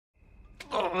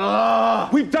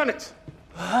We've done it.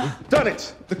 We've done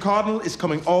it. The cardinal is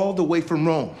coming all the way from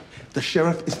Rome. The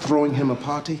sheriff is throwing him a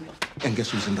party, and guess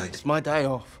who's invited? It's my day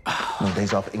off. No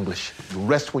days off English. You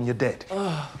rest when you're dead.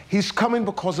 He's coming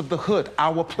because of the hood.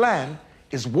 Our plan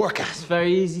is working. It's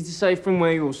very easy to say from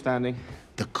where you're standing.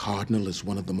 The cardinal is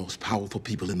one of the most powerful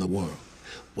people in the world.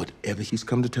 Whatever he's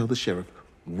come to tell the sheriff,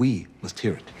 we must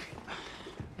hear it.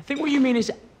 I think what you mean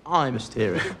is I must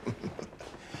hear it.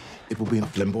 It will be a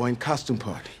flamboyant costume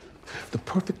party. The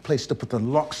perfect place to put the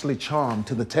Locksley charm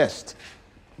to the test.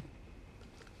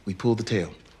 We pull the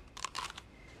tail.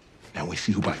 Now we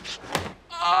see who bites.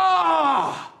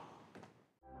 Ah!